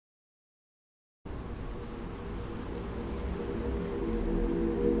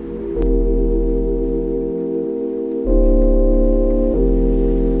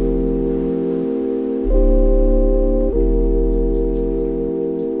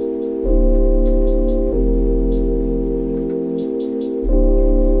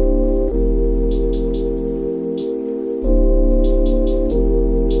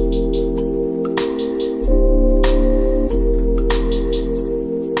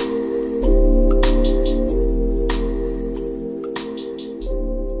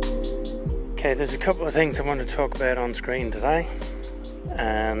there's a couple of things I want to talk about on screen today,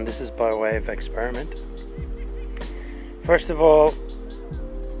 and this is by way of experiment. First of all,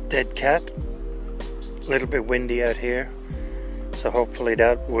 dead cat, a little bit windy out here, so hopefully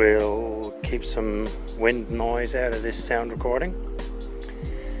that will keep some wind noise out of this sound recording.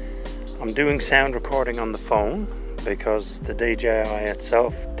 I'm doing sound recording on the phone because the DJI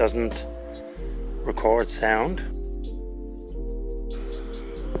itself doesn't record sound.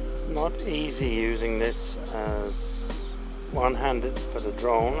 It's not easy using this as one-handed for the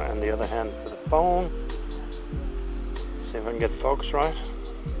drone and the other hand for the phone. See if I can get focus right.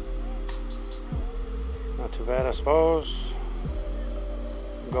 Not too bad, I suppose.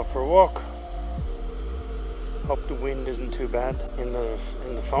 Go for a walk. Hope the wind isn't too bad in the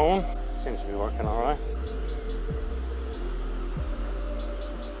phone. Seems to be working all right.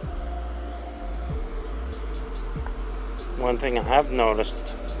 One thing I have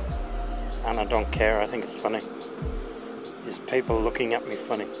noticed, and I don't care, I think it's funny, is people looking at me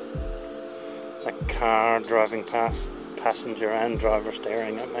funny. A car driving past, passenger and driver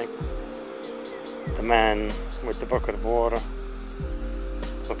staring at me. The man with the bucket of water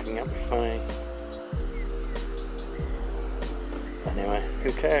looking at me funny. Anyway,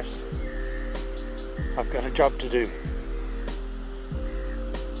 who cares? I've got a job to do.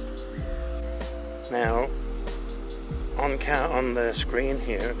 Now, on the screen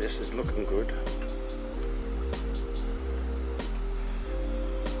here, this is looking good.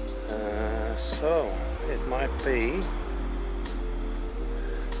 So it might be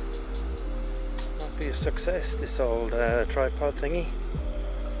a success, this old tripod thingy.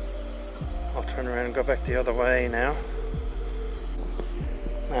 I'll turn around and go back the other way now.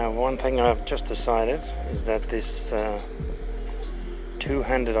 Now, one thing I've just decided is that this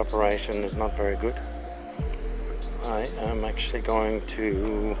two-handed operation is not very good. I am actually going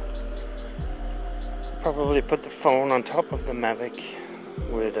to probably put the phone on top of the Mavic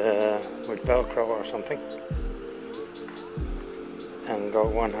with Velcro or something and go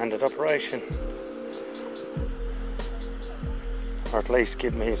one-handed operation, or at least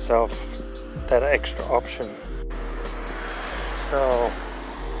give myself that extra option. So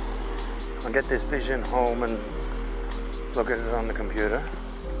I'll get this vision home and look at it on the computer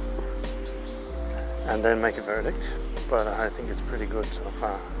and then make a verdict, but I think it's pretty good so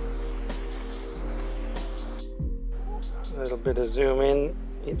far. A little bit of zoom in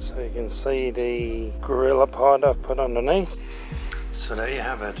so you can see the gorilla pod I've put underneath. So there you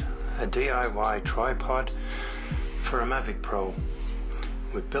have it, a DIY tripod for a Mavic Pro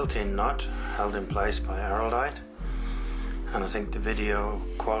with built-in knot held in place by Araldite, and I think the video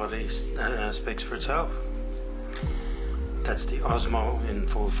quality speaks for itself. That's the Osmo in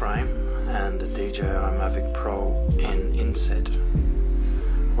full frame and the DJI Mavic Pro in inset.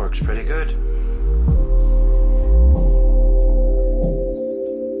 Works pretty good.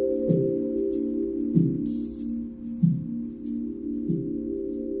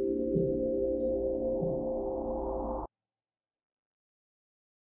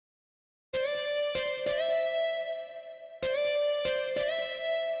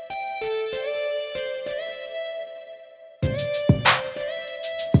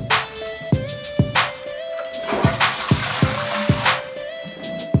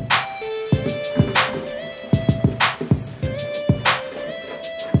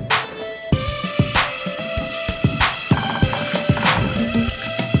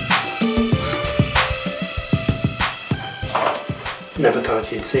 Never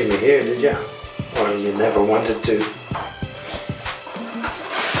thought you'd see me here, did you? Or you never wanted to?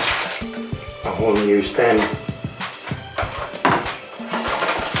 A whole new stand.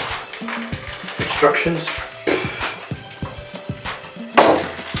 Instructions.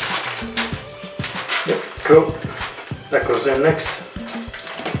 Yep, cool. That goes in next.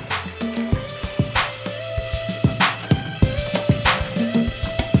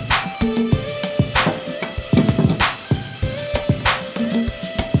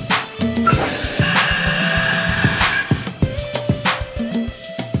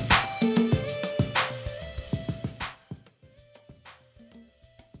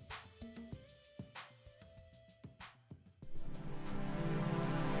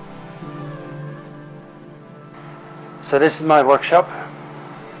 So this is my workshop,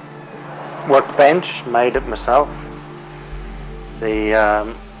 workbench, made it myself.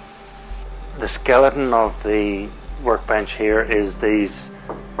 The skeleton of the workbench here is these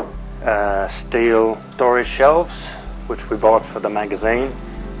steel storage shelves, which we bought for the magazine,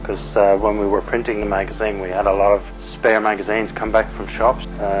 because when we were printing the magazine we had a lot of spare magazines come back from shops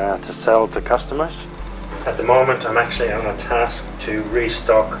to sell to customers. At the moment I'm actually on a task to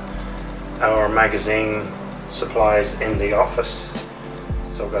restock our magazine supplies in the office,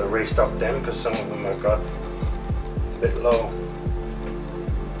 so I've got to restock them because some of them have got a bit low.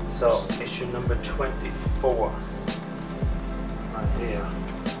 So issue number 24 right here.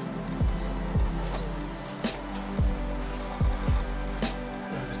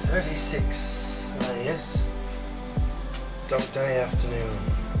 Number 36, yes, Dog Day Afternoon,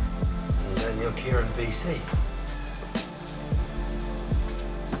 and Daniel Kieran VC.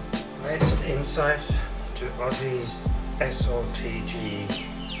 Latest insight to Aussie's SOTG.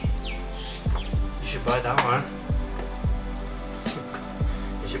 You should buy that one.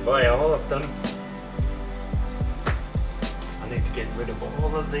 You should buy all of them. I need to get rid of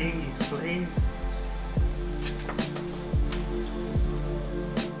all of these, please.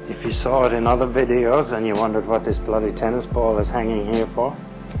 If you saw it in other videos and you wondered what this bloody tennis ball is hanging here for,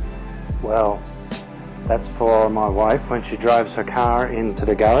 well, that's for my wife when she drives her car into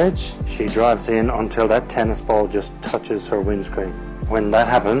the garage. She drives in until that tennis ball just touches her windscreen. When that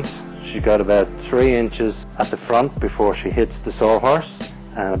happens, she's got about 3 inches at the front before she hits the sawhorse,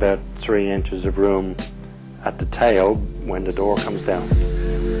 and about 3 inches of room at the tail when the door comes down.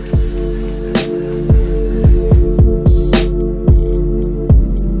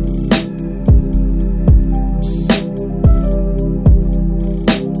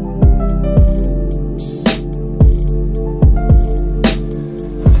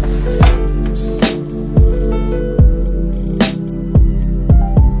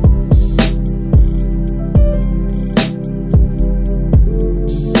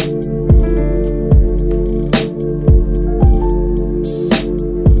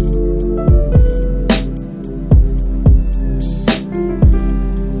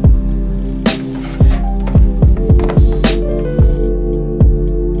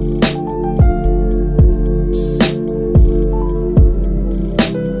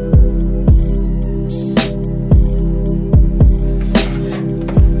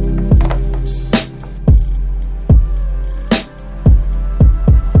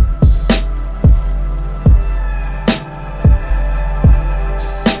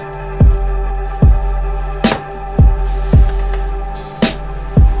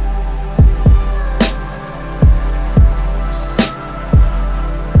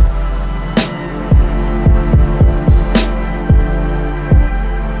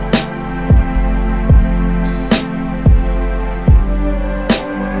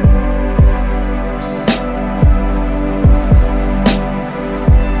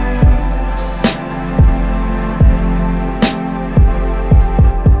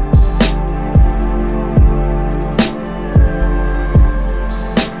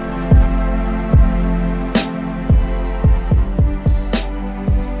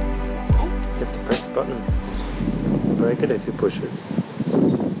 Break it if you push it.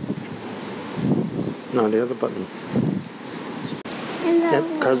 No, the other button.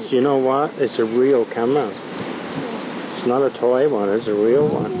 Because you know what? It's a real camera. It's not a toy one, it's a real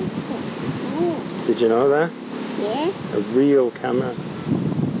one. Did you know that? Yeah. A real camera.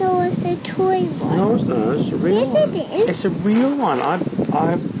 So it's a toy one? No, it's not. It's a real one. Yes, it is. It's a real one.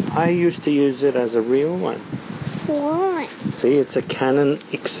 I used to use it as a real one. Why? See, it's a Canon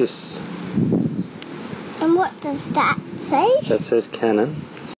Ixus. And what does that say? That says Canon.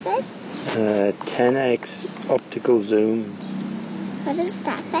 10x optical zoom. What does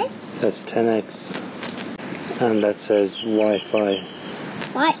that say? That's 10x. And that says Wi-Fi.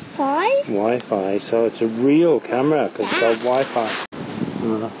 Wi-Fi? Wi-Fi. So it's a real camera because it's got Wi-Fi.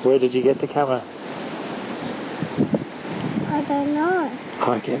 Where did you get the camera? I don't know.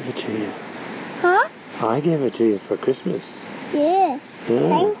 I gave it to you. Huh? I gave it to you for Christmas. Yeah.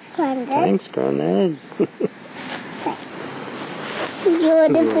 Thanks, Grandad. Thanks, Grandad. You're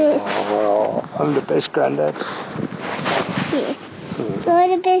the best. Oh, I'm the best Grandad. Yeah. You're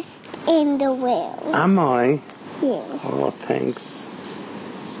the best in the world. Am I? Yeah. Oh, thanks.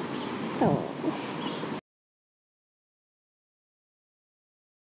 Oh.